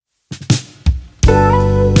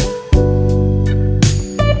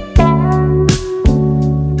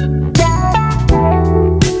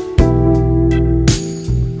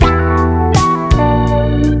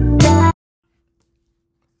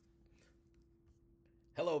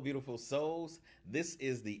Hello, beautiful souls. This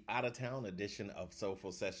is the out of town edition of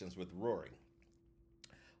Soulful Sessions with Rory.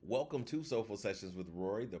 Welcome to Soulful Sessions with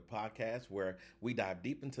Rory, the podcast where we dive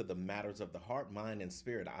deep into the matters of the heart, mind, and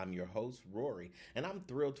spirit. I'm your host, Rory, and I'm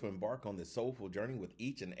thrilled to embark on this soulful journey with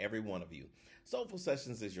each and every one of you. Soulful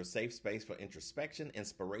Sessions is your safe space for introspection,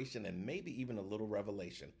 inspiration, and maybe even a little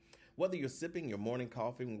revelation. Whether you're sipping your morning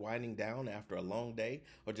coffee, winding down after a long day,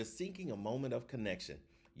 or just seeking a moment of connection,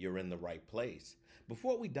 you're in the right place.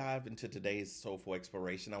 Before we dive into today's soulful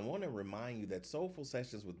exploration, I want to remind you that Soulful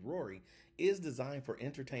Sessions with Rory is designed for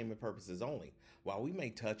entertainment purposes only. While we may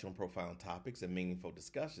touch on profound topics and meaningful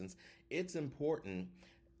discussions, it's important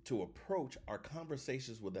to approach our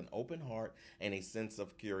conversations with an open heart and a sense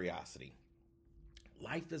of curiosity.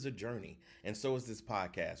 Life is a journey, and so is this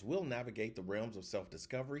podcast. We'll navigate the realms of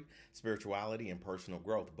self-discovery, spirituality, and personal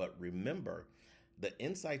growth. But remember, the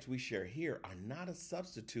insights we share here are not a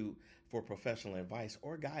substitute for professional advice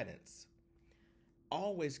or guidance.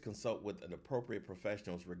 Always consult with an appropriate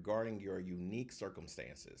professionals regarding your unique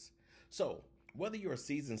circumstances. So, whether you're a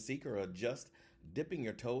seasoned seeker or just dipping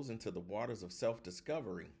your toes into the waters of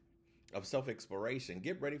self-discovery, of self-exploration,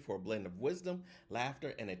 get ready for a blend of wisdom,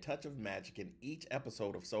 laughter, and a touch of magic in each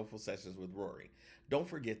episode of Soulful Sessions with Rory. Don't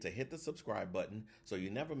forget to hit the subscribe button so you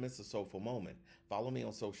never miss a soulful moment. Follow me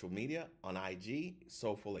on social media, on IG,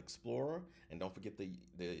 Soulful Explorer, and don't forget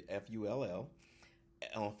the FULL.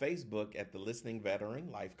 On Facebook at The Listening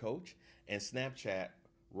Veteran Life Coach, and Snapchat,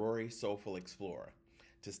 Rory Soulful Explorer.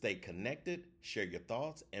 To stay connected, share your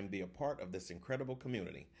thoughts, and be a part of this incredible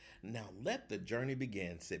community. Now let the journey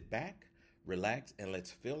begin. Sit back, relax, and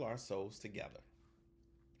let's fill our souls together.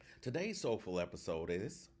 Today's soulful episode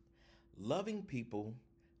is Loving People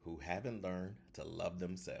Who Haven't Learned to Love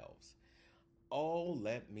Themselves. Oh,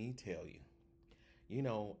 let me tell you.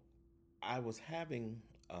 I was having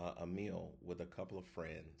a meal with a couple of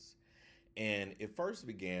friends, and it first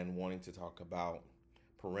began wanting to talk about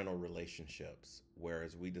parental relationships,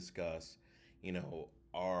 whereas we discuss,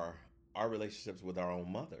 our relationships with our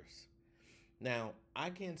own mothers. Now,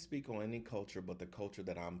 I can't speak on any culture but the culture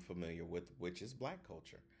that I'm familiar with, which is Black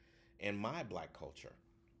culture, and my Black culture.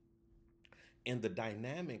 And the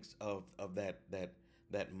dynamics of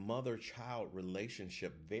that mother-child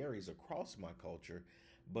relationship varies across my culture,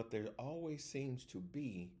 but there always seems to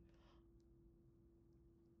be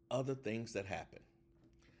other things that happen.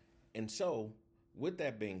 And so, with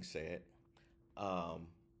that being said, I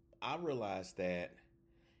realized that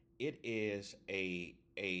it is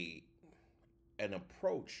an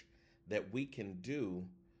approach that we can do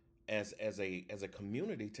as a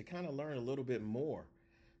community to kind of learn a little bit more.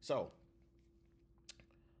 So,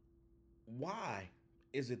 why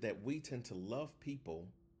is it that we tend to love people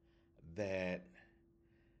that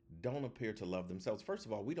don't appear to love themselves? First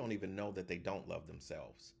of all, we don't even know that they don't love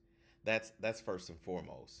themselves. That's first and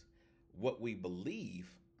foremost. What we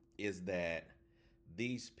believe is that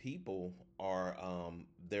these people are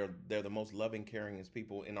they're the most loving, caring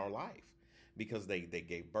people in our life because they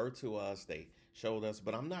gave birth to us, they showed us.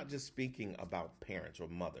 But I'm not just speaking about parents or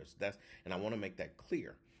mothers. And I want to make that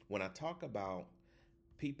clear. When I talk about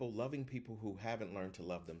people loving people who haven't learned to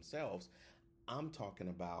love themselves, I'm talking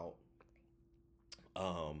about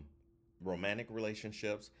romantic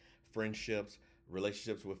relationships, friendships,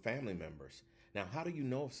 relationships with family members. Now, how do you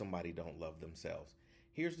know if somebody don't love themselves?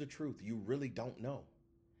 Here's the truth. You really don't know.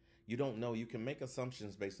 You don't know. You can make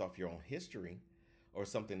assumptions based off your own history or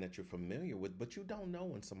something that you're familiar with, but you don't know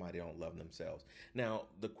when somebody don't love themselves. Now,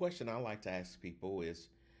 the question I like to ask people is,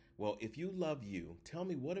 well, if you love you, tell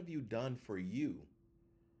me, what have you done for you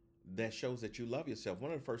that shows that you love yourself?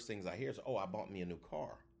 One of the first things I hear is, oh, I bought me a new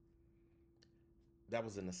car. That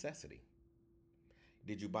was a necessity.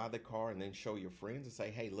 Did you buy the car and then show your friends and say,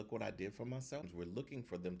 hey, look what I did for myself? We're looking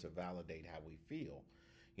for them to validate how we feel.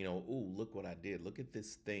 Ooh, look what I did. Look at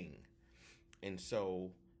this thing. And so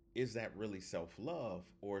is that really self-love,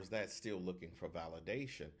 or is that still looking for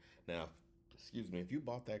validation? Now, if you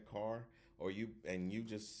bought that car or you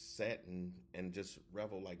just sat and just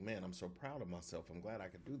revel like, man, I'm so proud of myself. I'm glad I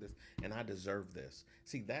could do this and I deserve this.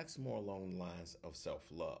 See, that's more along the lines of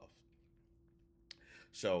self-love.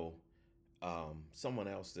 So, someone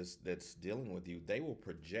else that's dealing with you, they will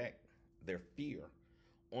project their fear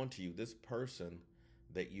onto you. This person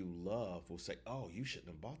that you love will say, oh, you shouldn't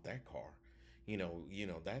have bought that car.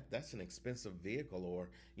 That's an expensive vehicle, or,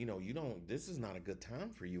 this is not a good time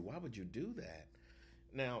for you. Why would you do that?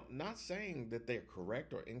 Now, not saying that they're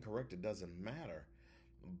correct or incorrect, it doesn't matter.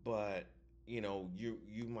 But,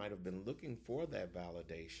 you might have been looking for that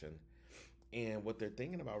validation, and what they're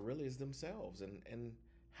thinking about really is themselves and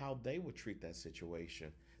how they would treat that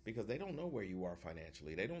situation. because they don't know where you are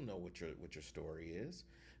financially. They don't know what your story is,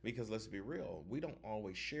 because let's be real, we don't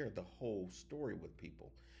always share the whole story with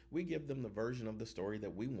people. We give them the version of the story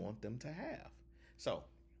that we want them to have. So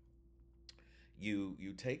you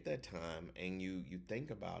take that time and you think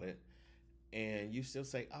about it, and you still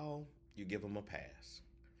say, oh, you give them a pass,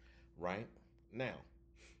 right? Now,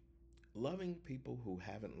 loving people who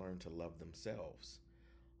haven't learned to love themselves,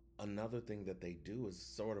 another thing that they do is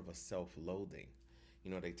sort of a self-loathing.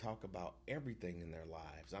 They talk about everything in their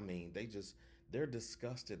lives. I mean, they're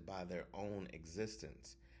disgusted by their own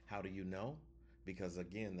existence. How do you know? Because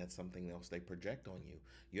again, that's something else they project on you.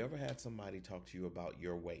 You ever had somebody talk to you about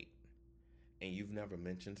your weight and you've never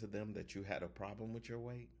mentioned to them that you had a problem with your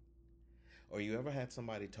weight? Or you ever had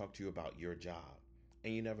somebody talk to you about your job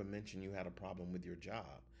and you never mentioned you had a problem with your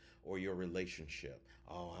job or your relationship?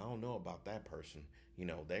 Oh, I don't know about that person.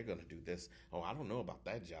 They're going to do this. Oh, I don't know about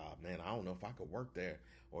that job, man. I don't know if I could work there.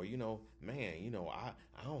 Or, man,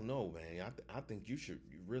 I don't know, man. I think you should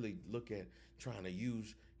really look at trying to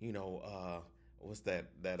use, what's that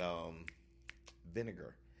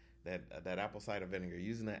vinegar, that apple cider vinegar,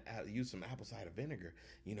 use some apple cider vinegar,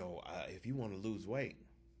 if you want to lose weight.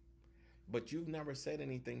 But you've never said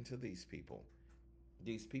anything to these people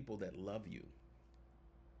that love you.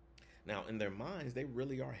 Now, in their minds, they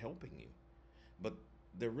really are helping you, but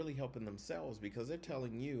they're really helping themselves, because they're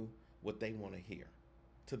telling you what they want to hear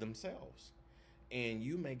to themselves. And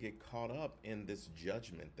you may get caught up in this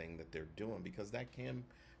judgment thing that they're doing, because that can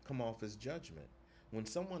come off as judgment. When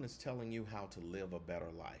someone is telling you how to live a better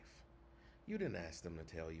life, you didn't ask them to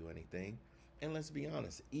tell you anything. And let's be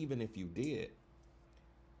honest, even if you did,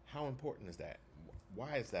 how important is that?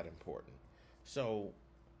 Why is that important? So,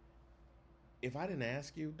 if I didn't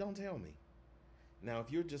ask you, don't tell me. Now,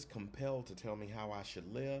 if you're just compelled to tell me how I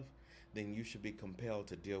should live, then you should be compelled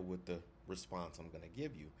to deal with the response I'm going to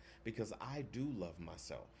give you, because I do love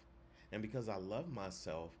myself. And because I love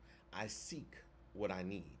myself, I seek what I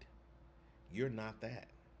need. You're not that.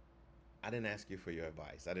 I didn't ask you for your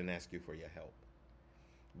advice. I didn't ask you for your help.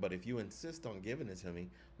 But if you insist on giving it to me,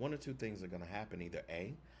 one or two things are going to happen. Either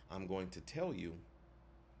A, I'm going to tell you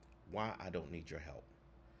why I don't need your help.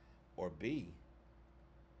 Or B,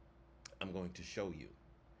 I'm going to show you.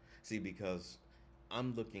 See, because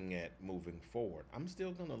I'm looking at moving forward. I'm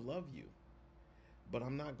still going to love you, but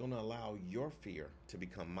I'm not going to allow your fear to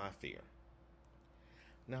become my fear.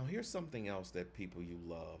 Now, here's something else that people you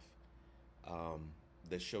love,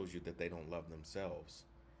 that shows you that they don't love themselves.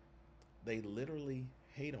 They literally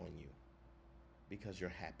hate on you because you're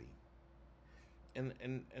happy. And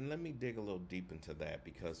let me dig a little deep into that,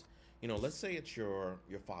 because, let's say it's your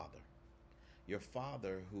father. Your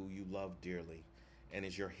father, who you love dearly and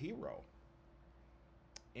is your hero.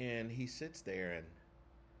 And he sits there and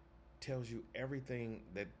tells you everything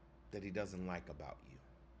that he doesn't like about you.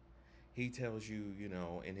 He tells you,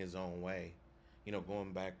 in his own way,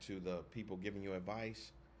 going back to the people giving you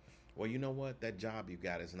advice. Well, you know what? That job you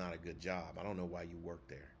got is not a good job. I don't know why you work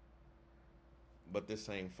there. But this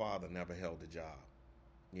same father never held a job,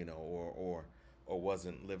 or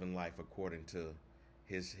wasn't living life according to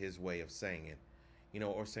his way of saying it,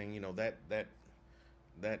 or saying,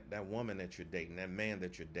 that woman that you're dating, that man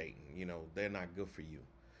that you're dating, they're not good for you.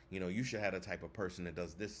 You should have the type of person that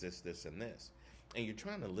does this, and this. And you're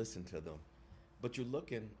trying to listen to them, but you're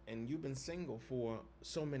looking, and you've been single for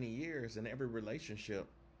so many years, and every relationship,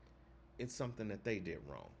 it's something that they did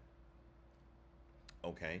wrong.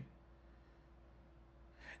 Okay?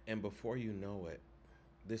 And before you know it,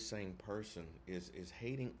 this same person is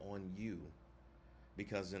hating on you,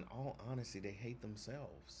 because in all honesty, they hate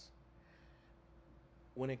themselves.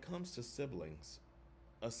 When it comes to siblings,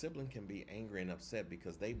 a sibling can be angry and upset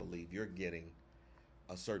because they believe you're getting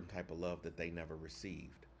a certain type of love that they never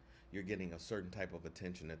received. You're getting a certain type of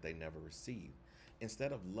attention that they never received.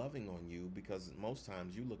 Instead of loving on you, because most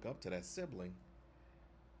times you look up to that sibling,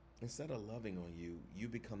 instead of loving on you, you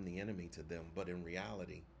become the enemy to them. But in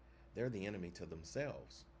reality, they're the enemy to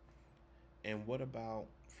themselves. And what about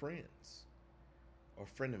friends? Or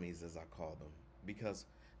frenemies, as I call them? Because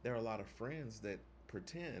there are a lot of friends that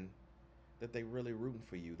pretend that they really rooting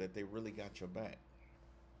for you, that they really got your back.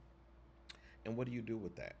 And what do you do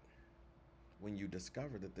with that? When you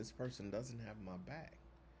discover that this person doesn't have my back,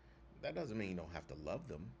 that doesn't mean you don't have to love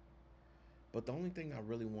them. But the only thing I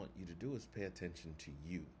really want you to do is pay attention to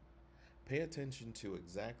you. Pay attention to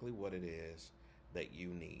exactly what it is that you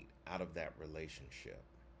need out of that relationship.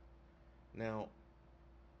 Now,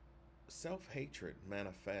 self-hatred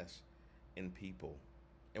manifests in people.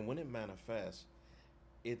 And when it manifests,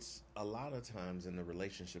 it's a lot of times in the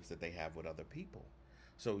relationships that they have with other people.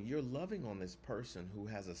 So you're loving on this person who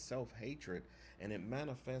has a self-hatred, and it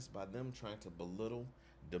manifests by them trying to belittle,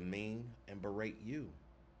 demean, and berate you.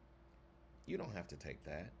 You don't have to take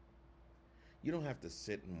that. You don't have to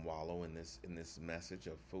sit and wallow in this message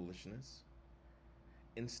of foolishness.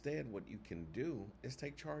 Instead, what you can do is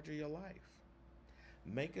take charge of your life.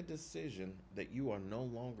 Make a decision that you are no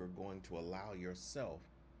longer going to allow yourself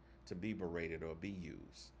to be berated or be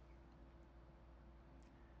used.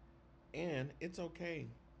 And it's okay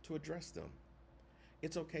to address them.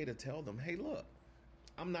 It's okay to tell them, hey, look,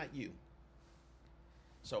 I'm not you.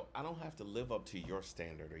 So I don't have to live up to your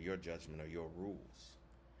standard or your judgment or your rules.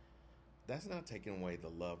 That's not taking away the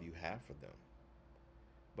love you have for them.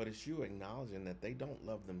 But it's you acknowledging that they don't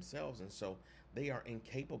love themselves, and so they are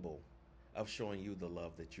incapable of showing you the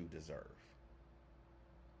love that you deserve.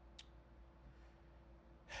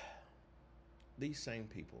 These same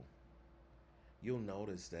people, you'll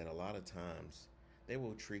notice that a lot of times they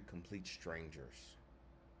will treat complete strangers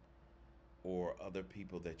or other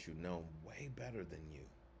people that you know way better than you.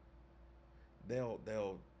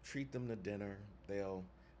 They'll treat them to dinner, they'll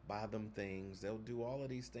buy them things, they'll do all of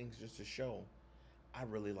these things just to show, I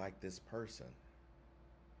really like this person.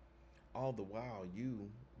 All the while, you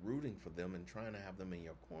rooting for them and trying to have them in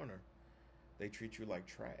your corner, they treat you like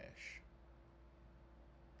trash.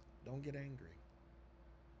 Don't get angry.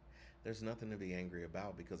 There's nothing to be angry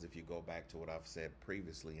about, because if you go back to what I've said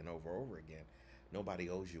previously and over again, nobody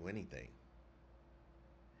owes you anything.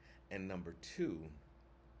 And number two,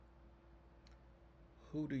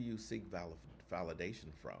 who do you seek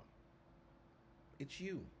validation from? It's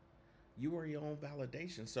you. You are your own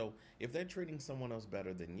validation. So if they're treating someone else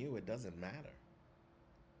better than you, it doesn't matter.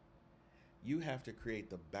 You have to create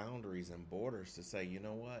the boundaries and borders to say, you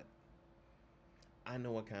know what? I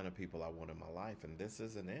know what kind of people I want in my life, and this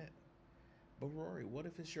isn't it. But Rory, what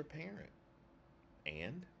if it's your parent?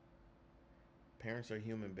 And parents are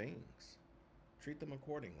human beings. Treat them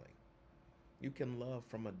accordingly. You can love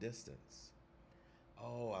from a distance.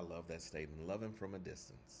 Oh, I love that statement, loving from a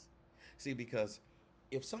distance. See, because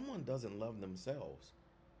if someone doesn't love themselves,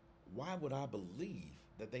 why would I believe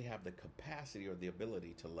that they have the capacity or the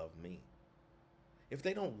ability to love me? If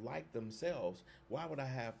they don't like themselves, why would I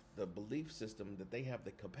have the belief system that they have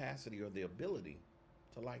the capacity or the ability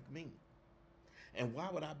to like me? And why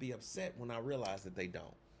would I be upset when I realize that they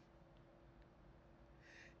don't?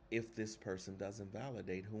 If this person doesn't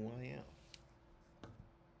validate who I am.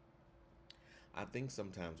 I think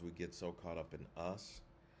sometimes we get so caught up in us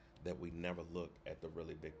that we never look at the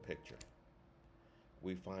really big picture.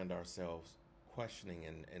 We find ourselves questioning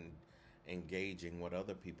and engaging what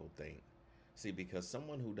other people think. See, because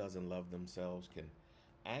someone who doesn't love themselves can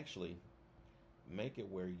actually make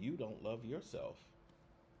it where you don't love yourself.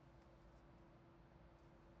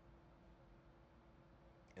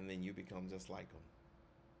 And then you become just like them.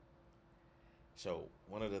 So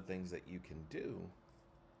one of the things that you can do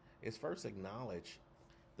is first acknowledge,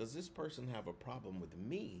 does this person have a problem with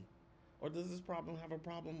me? Or does this person have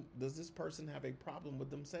a problem with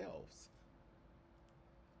themselves?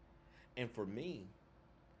 And for me,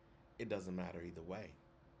 it doesn't matter either way,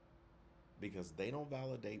 because they don't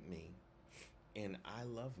validate me and I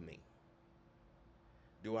love me.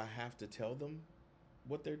 Do I have to tell them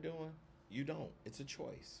what they're doing? You don't. It's a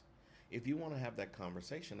choice. If you want to have that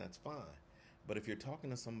conversation, that's fine. But if you're talking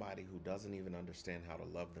to somebody who doesn't even understand how to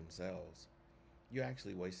love themselves, you're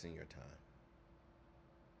actually wasting your time.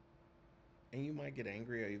 And you might get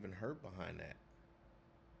angry or even hurt behind that.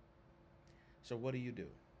 So what do?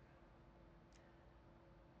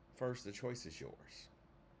 First, the choice is yours.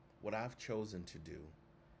 What I've chosen to do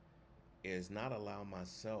is not allow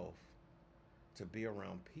myself to be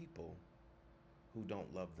around people who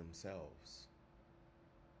don't love themselves.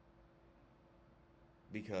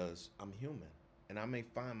 Because I'm human, and I may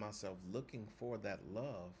find myself looking for that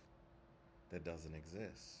love that doesn't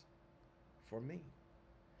exist for me.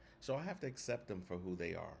 So I have to accept them for who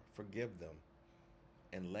they are, forgive them,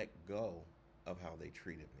 and let go of how they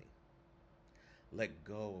treated me. Let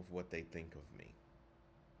go of what they think of me.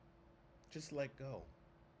 Just let go.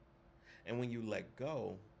 And when you let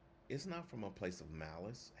go, it's not from a place of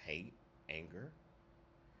malice, hate, anger.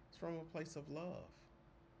 It's from a place of love.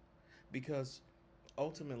 Because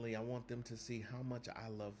ultimately, I want them to see how much I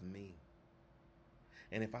love me.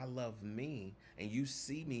 And if I love me and you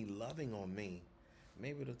see me loving on me,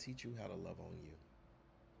 maybe it'll teach you how to love on you.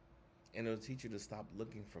 And it'll teach you to stop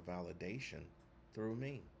looking for validation through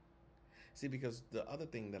me. See, because the other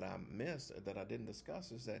thing that I missed, that I didn't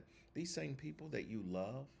discuss, is that these same people that you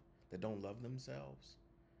love, that don't love themselves,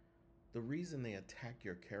 the reason they attack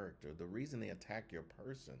your character, the reason they attack your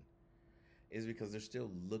person, is because they're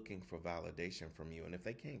still looking for validation from you. And if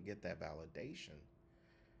they can't get that validation,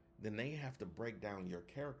 then they have to break down your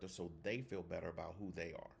character so they feel better about who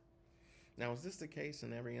they are. Now, is this the case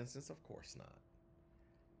in every instance? Of course not.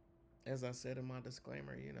 As I said in my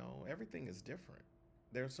disclaimer, everything is different.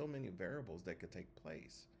 There are so many variables that could take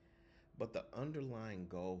place. But the underlying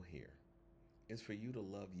goal here is for you to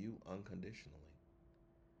love you unconditionally.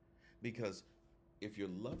 Because if you're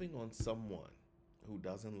loving on someone who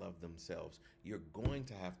doesn't love themselves, you're going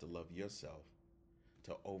to have to love yourself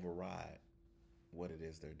to override what it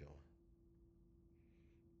is they're doing.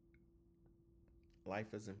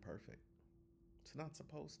 Life isn't perfect. It's not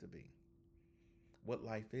supposed to be. What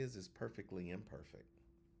life is perfectly imperfect.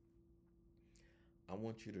 I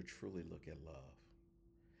want you to truly look at love.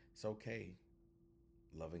 It's okay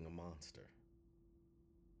loving a monster,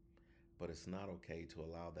 but it's not okay to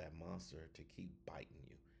allow that monster to keep biting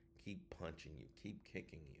you, keep punching you, keep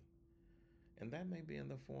kicking you. And that may be in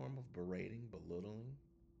the form of berating, belittling,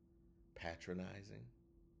 patronizing.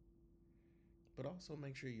 But also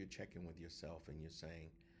make sure you're checking with yourself and you're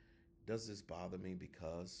saying, does this bother me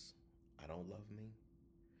because I don't love me?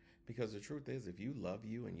 Because the truth is, if you love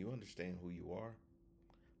you and you understand who you are,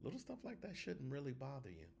 little stuff like that shouldn't really bother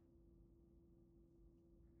you.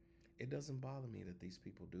 It doesn't bother me that these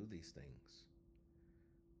people do these things.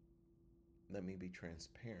 Let me be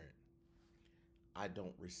transparent. I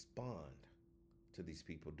don't respond to these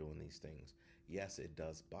people doing these things. Yes, it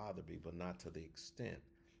does bother me, but not to the extent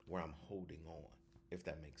where I'm holding on, if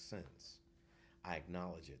that makes sense. I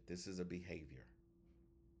acknowledge it. This is a behavior.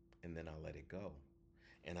 And then I let it go.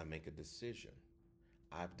 And I make a decision.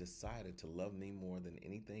 I've decided to love me more than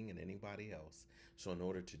anything and anybody else. So in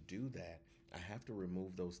order to do that, I have to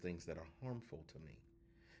remove those things that are harmful to me.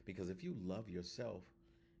 Because if you love yourself,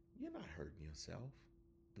 you're not hurting yourself.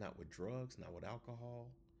 Not with drugs, not with alcohol,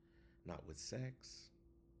 not with sex.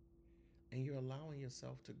 And you're allowing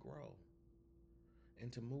yourself to grow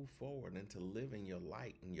and to move forward and to live in your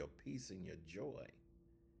light and your peace and your joy.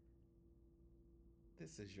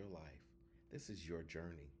 This is your life. This is your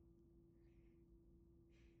journey.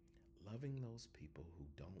 Loving those people who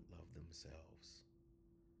don't love themselves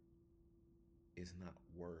is not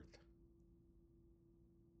worth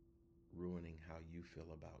ruining how you feel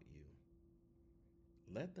about you.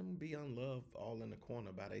 Let them be unloved all in the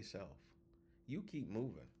corner by themselves. You keep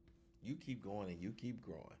moving. You keep going and you keep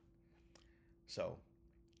growing. So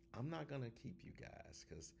I'm not going to keep you guys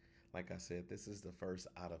because, like I said, this is the first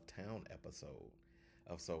out-of-town episode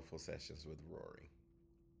of Soulful Sessions with Rory.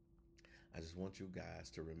 I just want you guys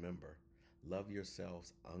to remember, love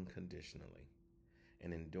yourselves unconditionally.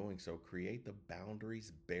 And in doing so, create the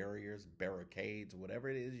boundaries, barriers, barricades, whatever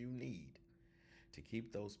it is you need to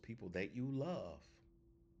keep those people that you love,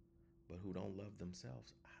 but who don't love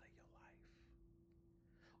themselves, out of your life.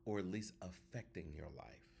 Or at least affecting your life.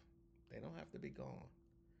 They don't have to be gone,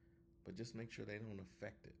 but just make sure they don't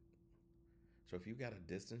affect it. So if you got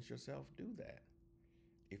to distance yourself, do that.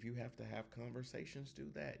 If you have to have conversations, do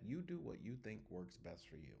that. You do what you think works best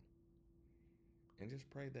for you. And just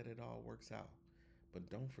pray that it all works out. But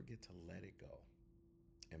don't forget to let it go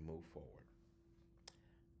and move forward.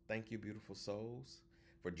 Thank you, beautiful souls,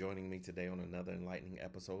 for joining me today on another enlightening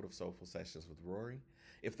episode of Soulful Sessions with Rory.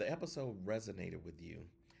 If the episode resonated with you,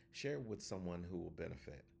 share it with someone who will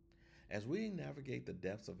benefit. As we navigate the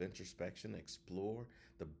depths of introspection, explore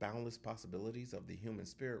the boundless possibilities of the human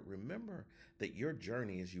spirit, remember that your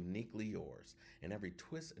journey is uniquely yours, and every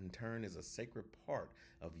twist and turn is a sacred part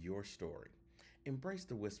of your story. Embrace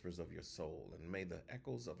the whispers of your soul, and may the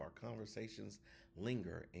echoes of our conversations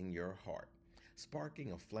linger in your heart,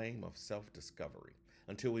 sparking a flame of self-discovery.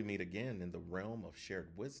 Until we meet again in the realm of shared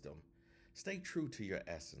wisdom, stay true to your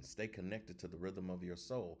essence, stay connected to the rhythm of your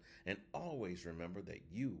soul, and always remember that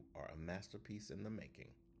you are a masterpiece in the making.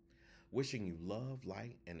 Wishing you love,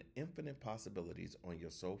 light, and infinite possibilities on your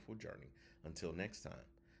soulful journey. Until next time,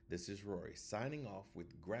 this is Rory signing off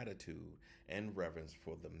with gratitude and reverence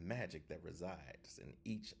for the magic that resides in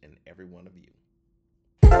each and every one of you.